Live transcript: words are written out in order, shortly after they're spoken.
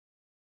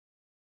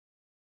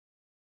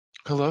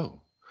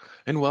Hello,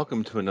 and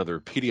welcome to another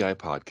PDI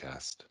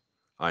podcast.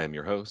 I am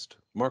your host,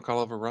 Mark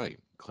Oliver Wright,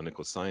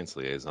 Clinical Science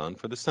Liaison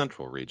for the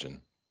Central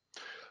Region.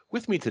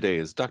 With me today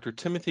is Dr.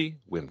 Timothy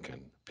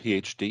Wiemken,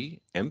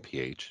 Ph.D.,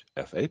 MPH,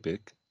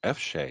 FAPIC,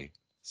 FSHEA,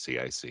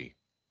 CIC.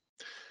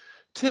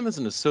 Tim is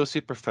an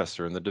associate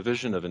professor in the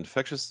Division of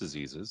Infectious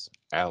Diseases,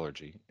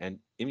 Allergy, and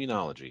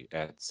Immunology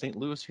at St.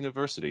 Louis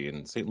University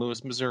in St.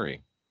 Louis,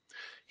 Missouri.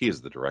 He is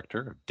the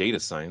Director of Data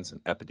Science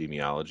and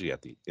Epidemiology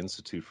at the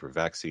Institute for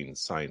Vaccine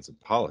Science and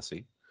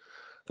Policy,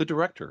 the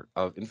Director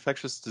of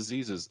Infectious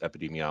Diseases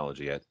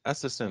Epidemiology at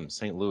SSM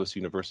St. Louis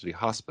University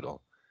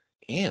Hospital,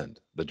 and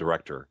the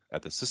Director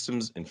at the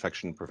Systems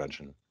Infection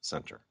Prevention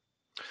Center.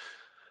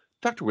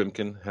 Dr.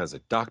 Wiemken has a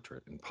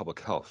doctorate in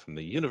public health from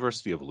the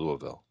University of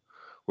Louisville,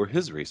 where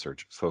his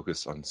research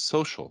focused on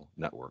social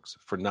networks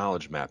for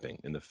knowledge mapping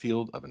in the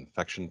field of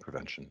infection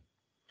prevention.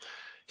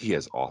 He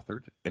has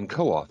authored and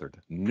co-authored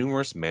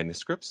numerous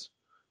manuscripts,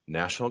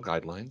 national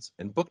guidelines,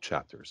 and book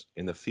chapters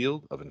in the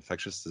field of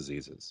infectious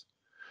diseases.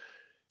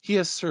 He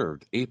has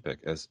served APIC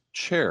as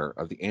chair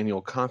of the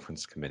annual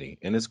conference committee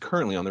and is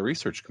currently on the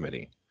research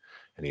committee.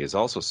 And he has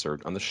also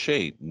served on the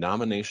FSHEA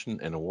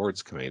nomination and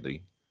awards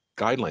committee,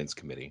 guidelines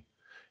committee,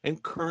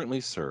 and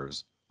currently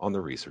serves on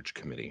the research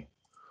committee.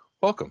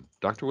 Welcome,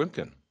 Dr.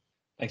 Wiemken.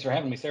 Thanks for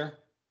having me, sir.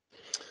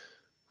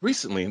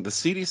 Recently, the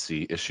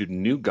CDC issued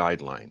new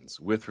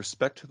guidelines with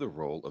respect to the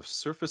role of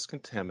surface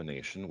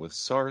contamination with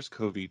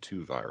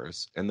SARS-CoV-2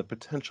 virus and the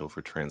potential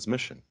for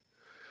transmission.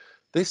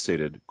 They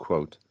stated,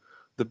 quote,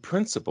 "The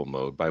principal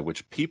mode by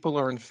which people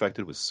are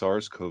infected with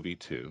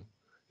SARS-CoV-2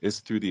 is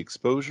through the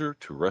exposure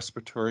to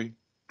respiratory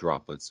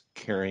droplets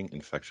carrying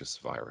infectious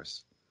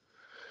virus.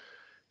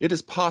 It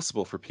is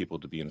possible for people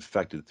to be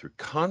infected through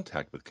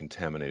contact with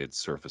contaminated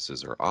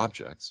surfaces or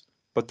objects,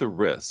 but the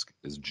risk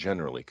is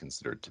generally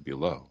considered to be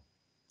low."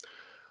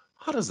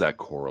 How does that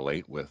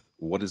correlate with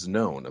what is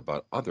known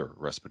about other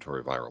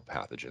respiratory viral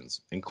pathogens,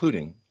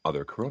 including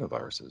other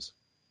coronaviruses?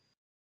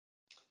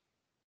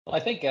 Well, I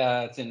think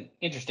it's an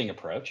interesting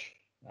approach.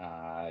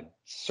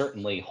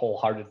 Certainly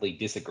wholeheartedly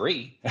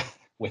disagree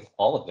with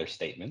all of their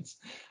statements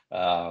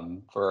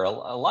for a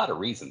lot of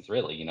reasons,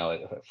 really.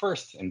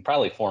 First and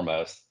probably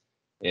foremost,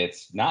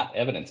 it's not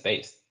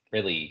evidence-based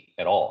really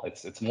at all.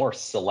 It's more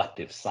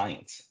selective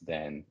science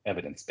than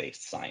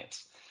evidence-based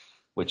science,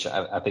 which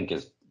I think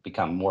has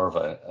become more of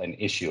an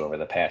issue over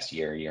the past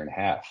year and a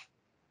half.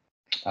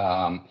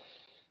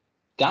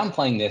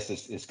 Downplaying this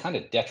is kind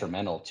of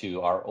detrimental to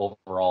our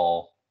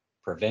overall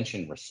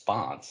prevention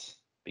response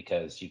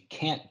because you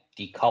can't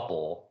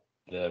decouple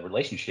the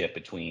relationship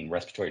between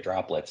respiratory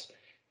droplets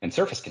and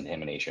surface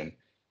contamination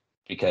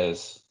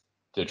because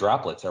the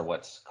droplets are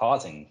what's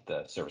causing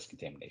the surface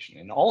contamination.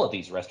 And all of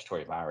these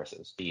respiratory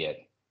viruses, be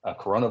it a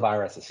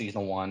coronavirus, a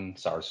seasonal one,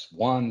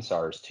 SARS-1,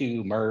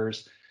 SARS-2,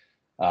 MERS,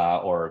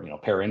 or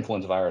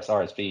parainfluenza virus,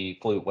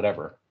 RSV, flu,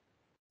 whatever,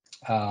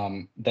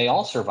 they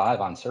all survive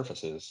on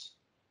surfaces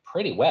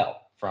pretty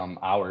well from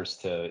hours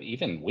to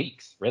even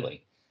weeks,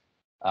 really.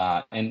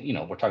 And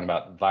we're talking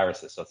about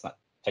viruses, so it's not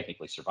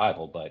technically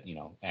survival, but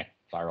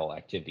viral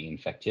activity,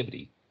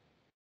 infectivity.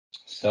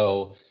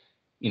 So,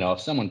 if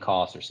someone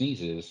coughs or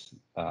sneezes,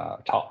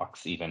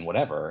 talks, even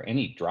whatever,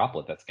 any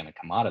droplet that's going to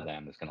come out of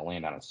them is going to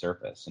land on a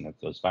surface. And if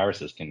those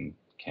viruses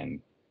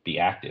can be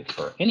active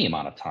for any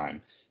amount of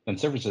time, then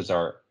surfaces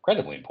are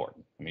incredibly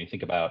important. I mean, you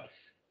think about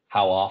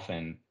how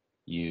often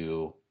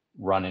you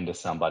run into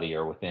somebody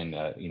or within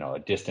a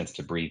distance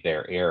to breathe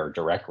their air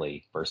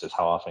directly versus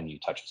how often you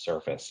touch a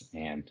surface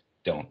and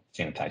don't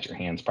sanitize your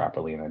hands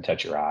properly and then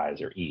touch your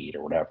eyes or eat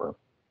or whatever.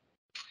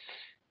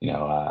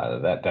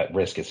 That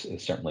risk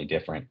is certainly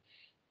different.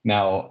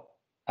 Now,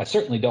 I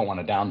certainly don't want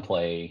to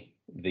downplay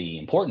the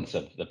importance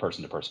of the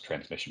person-to-person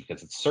transmission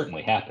because it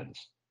certainly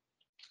happens.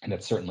 And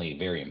it's certainly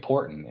very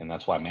important. And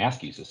that's why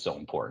mask use is so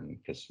important,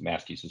 because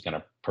mask use is going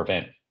to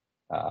prevent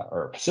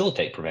or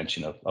facilitate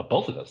prevention of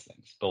both of those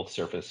things, both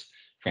surface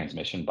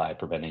transmission by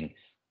preventing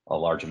a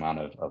large amount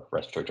of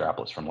respiratory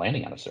droplets from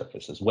landing on a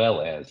surface, as well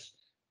as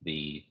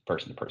the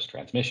person-to-person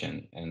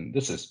transmission. And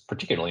this is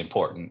particularly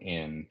important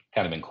in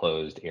kind of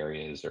enclosed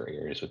areas or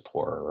areas with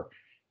poor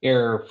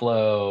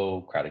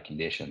airflow, crowded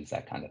conditions,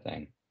 that kind of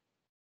thing.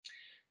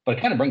 But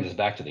it kind of brings us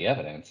back to the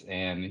evidence.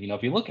 And,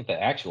 if you look at the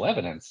actual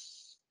evidence,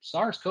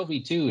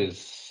 SARS-CoV-2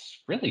 is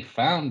really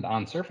found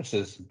on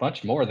surfaces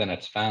much more than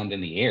it's found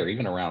in the air,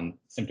 even around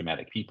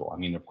symptomatic people. I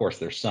mean, of course,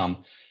 there's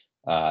some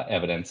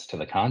evidence to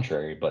the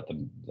contrary, but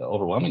the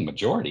overwhelming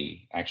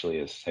majority actually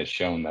has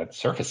shown that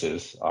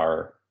surfaces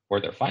are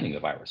where they're finding the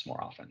virus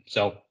more often.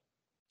 So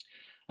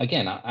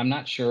again, I'm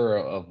not sure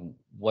of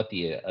what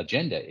the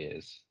agenda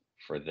is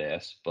for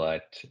this,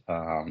 but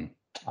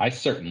I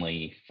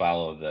certainly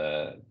follow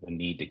the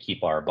need to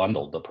keep our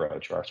bundled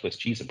approach or our Swiss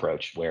cheese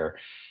approach where,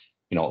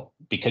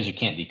 because you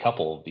can't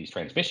decouple these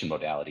transmission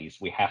modalities,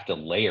 we have to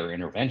layer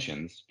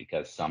interventions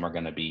because some are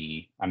going to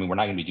be, we're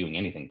not going to be doing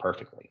anything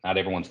perfectly. Not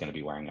everyone's going to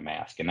be wearing a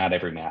mask, and not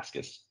every mask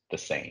is the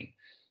same.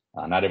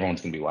 Not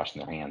everyone's going to be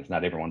washing their hands.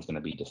 Not everyone's going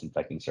to be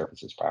disinfecting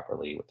surfaces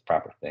properly with the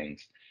proper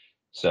things.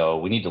 So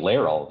we need to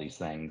layer all of these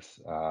things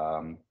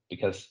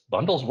because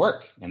bundles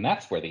work, and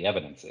that's where the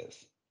evidence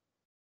is.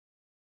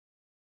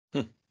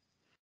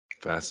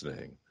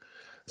 Fascinating.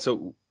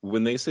 So,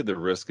 when they say the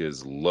risk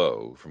is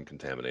low from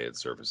contaminated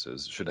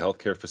surfaces, should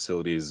healthcare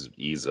facilities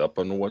ease up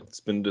on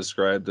what's been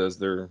described as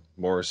their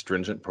more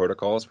stringent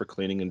protocols for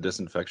cleaning and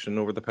disinfection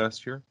over the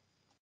past year?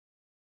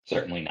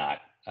 Certainly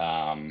not.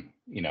 I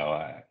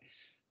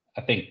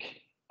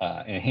think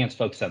an enhanced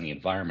focus on the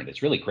environment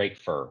is really great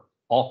for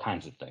all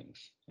kinds of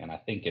things, and I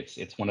think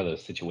it's one of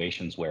those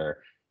situations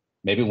where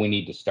maybe we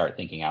need to start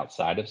thinking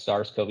outside of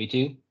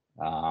SARS-CoV-2.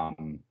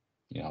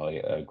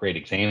 A great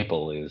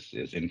example is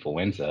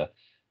influenza.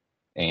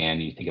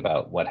 And you think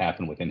about what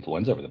happened with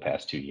influenza over the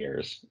past 2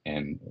 years,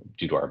 and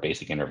due to our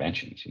basic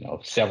interventions,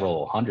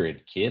 several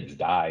hundred kids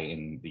die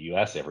in the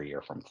US every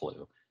year from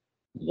flu.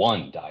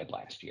 One died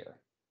last year.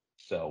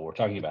 So we're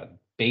talking about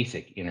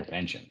basic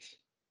interventions,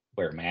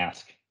 wear a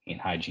mask, and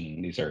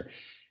hygiene. These are,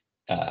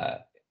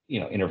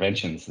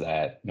 interventions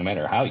that no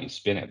matter how you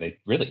spin it, they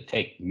really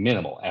take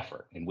minimal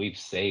effort. And we've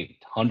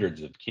saved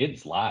hundreds of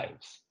kids'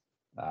 lives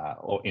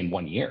in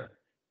 1 year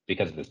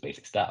because of this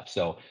basic stuff.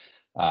 So,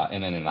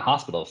 and then in the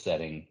hospital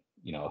setting,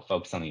 a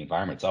focus on the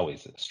environment is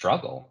always a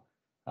struggle.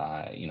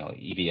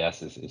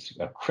 EVS is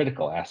a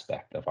critical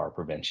aspect of our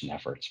prevention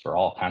efforts for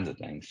all kinds of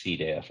things, C.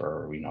 diff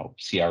or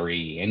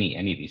CRE, any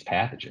of these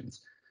pathogens.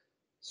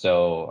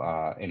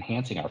 So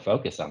enhancing our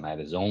focus on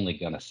that is only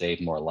going to save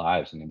more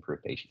lives and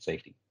improve patient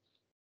safety.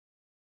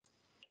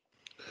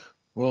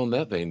 Well, in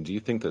that vein, do you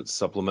think that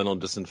supplemental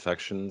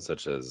disinfection,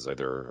 such as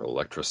either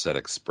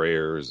electrostatic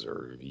sprayers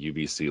or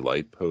UVC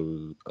light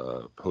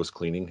post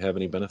cleaning, have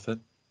any benefit?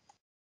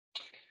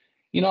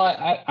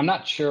 I'm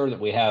not sure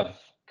that we have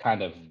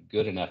kind of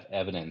good enough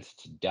evidence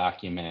to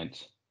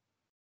document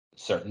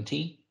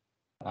certainty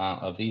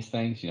of these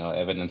things.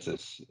 Evidence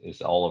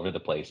is all over the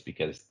place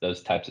because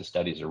those types of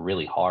studies are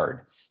really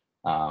hard.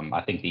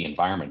 I think the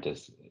environment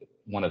is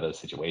one of those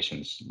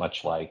situations,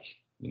 much like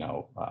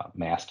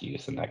mask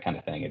use and that kind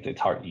of thing.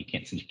 It's hard.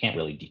 Since you can't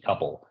really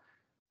decouple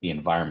the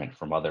environment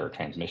from other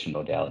transmission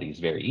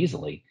modalities very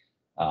easily.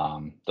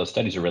 Those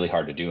studies are really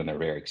hard to do and they're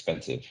very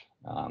expensive.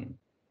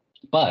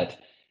 But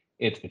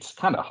it's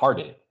kind of hard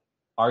to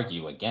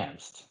argue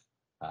against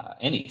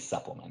any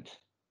supplement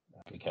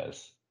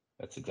because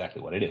that's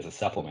exactly what it is, a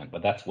supplement.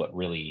 But that's what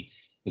really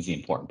is the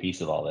important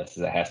piece of all this,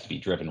 is it has to be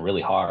driven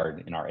really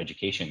hard in our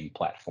education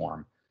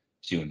platform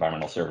to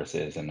environmental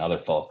services and other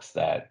folks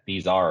that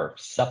these are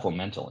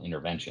supplemental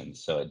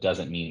interventions. So it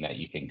doesn't mean that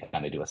you can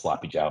kind of do a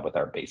sloppy job with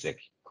our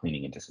basic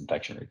cleaning and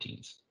disinfection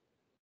routines.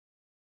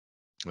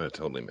 That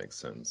totally makes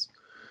sense.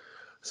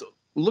 So,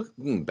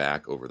 looking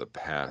back over the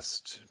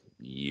past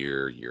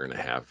year and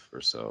a half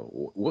or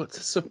so, what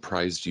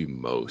surprised you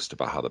most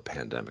about how the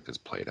pandemic has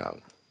played out?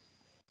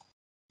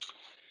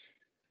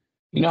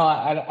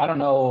 I don't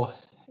know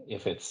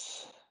if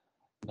it's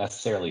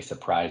necessarily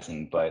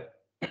surprising, but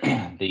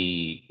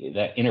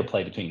that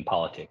interplay between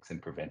politics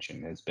and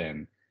prevention has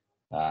been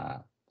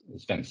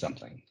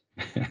something.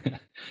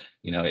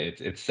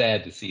 It's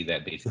sad to see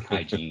that basic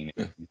hygiene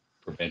and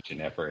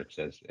prevention efforts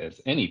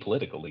as any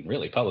political league.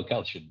 Really, public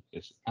health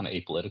is kind of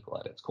apolitical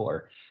at its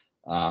core.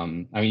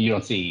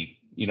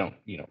 You don't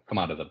come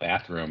out of the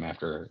bathroom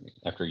after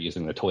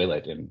using the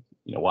toilet and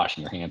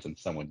washing your hands and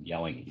someone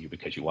yelling at you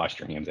because you washed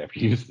your hands after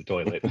you used the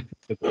toilet.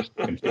 There's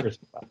a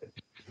conspiracy about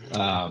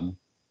it.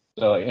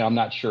 So I'm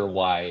not sure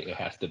why it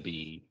has to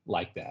be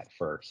like that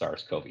for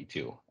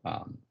SARS-CoV-2.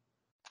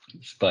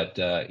 But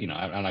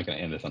I'm not going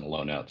to end this on a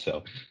low note.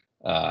 So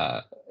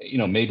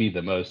maybe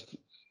the most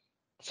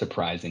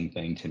surprising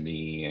thing to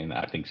me, and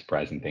I think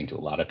surprising thing to a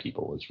lot of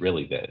people, was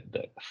really the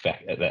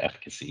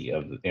efficacy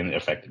and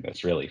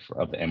effectiveness really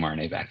of the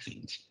mRNA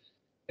vaccines.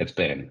 It's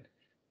been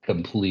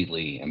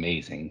completely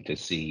amazing to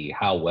see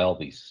how well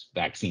these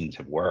vaccines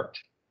have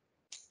worked.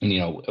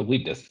 And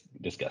we've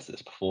discussed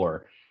this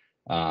before,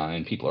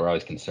 and people are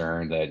always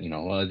concerned that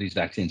these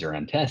vaccines are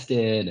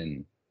untested,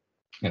 and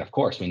of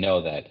course we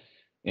know that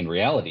in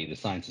reality the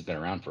science has been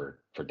around for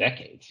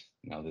decades.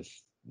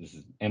 This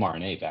is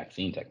mRNA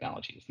vaccine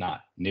technology. It's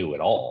not new at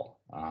all.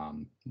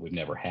 We've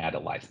never had a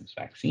licensed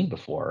vaccine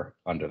before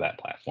under that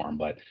platform,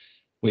 but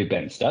we've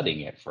been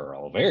studying it for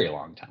a very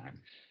long time.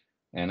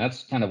 And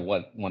that's kind of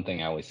one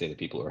thing I always say to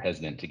people who are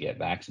hesitant to get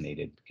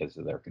vaccinated because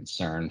of their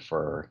concern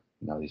for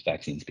these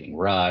vaccines being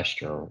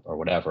rushed or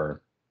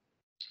whatever.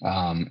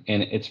 And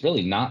it's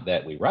really not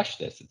that we rushed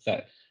this; it's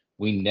that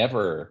we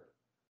never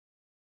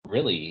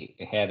really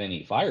had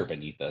any fire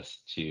beneath us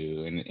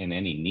in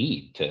any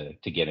need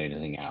to get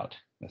anything out.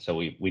 So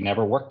we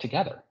never worked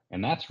together,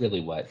 and that's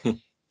really what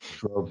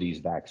drove these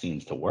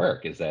vaccines to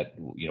work. Is that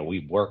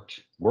we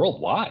worked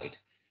worldwide,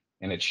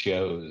 and it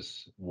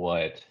shows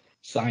what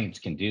science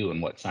can do and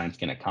what science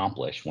can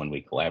accomplish when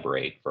we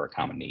collaborate for a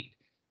common need.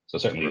 So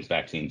certainly these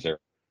vaccines are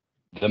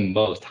the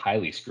most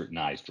highly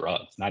scrutinized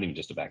drugs, not even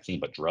just a vaccine,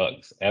 but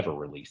drugs ever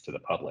released to the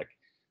public.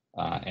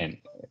 And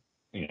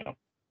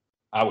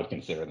I would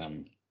consider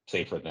them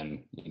safer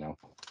than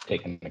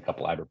taking a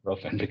couple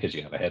ibuprofen because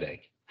you have a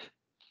headache.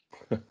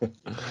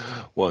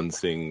 One,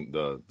 seeing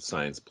the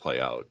science play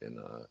out in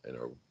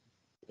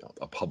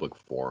a public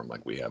forum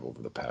like we have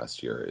over the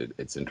past year,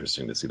 it's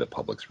interesting to see the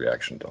public's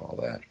reaction to all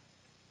that.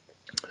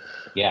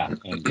 Yeah,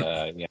 and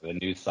the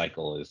news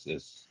cycle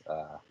is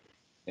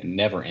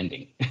never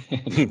ending.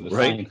 The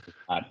Right? science is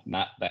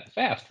not that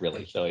fast,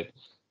 really. So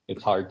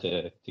it's hard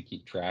to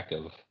keep track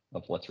of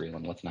what's real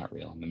and what's not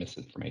real and the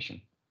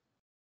misinformation.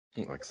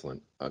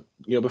 Excellent.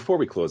 Before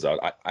we close out,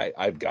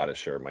 I've got to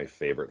share my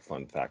favorite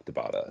fun fact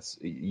about us.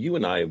 You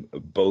and I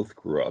both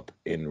grew up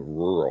in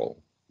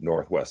rural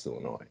Northwest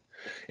Illinois.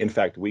 In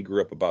fact, we grew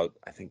up about,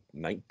 I think,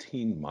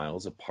 19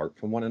 miles apart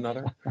from one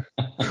another.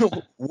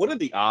 What are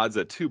the odds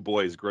that two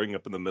boys growing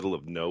up in the middle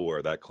of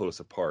nowhere that close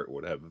apart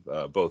would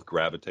have both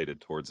gravitated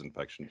towards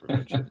infection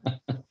prevention?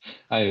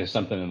 There's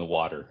something in the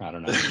water. I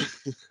don't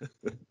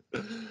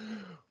know.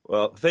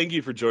 Well, thank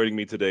you for joining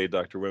me today,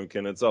 Dr.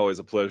 Wiemken. It's always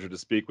a pleasure to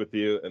speak with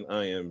you, and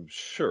I am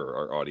sure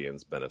our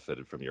audience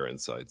benefited from your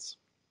insights.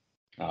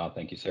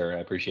 Thank you, sir.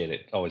 I appreciate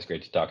it. Always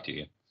great to talk to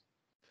you.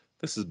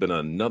 This has been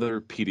another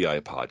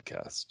PDI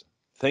podcast.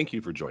 Thank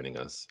you for joining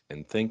us,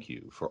 and thank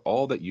you for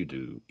all that you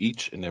do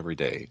each and every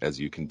day as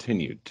you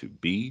continue to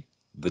be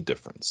the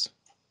difference.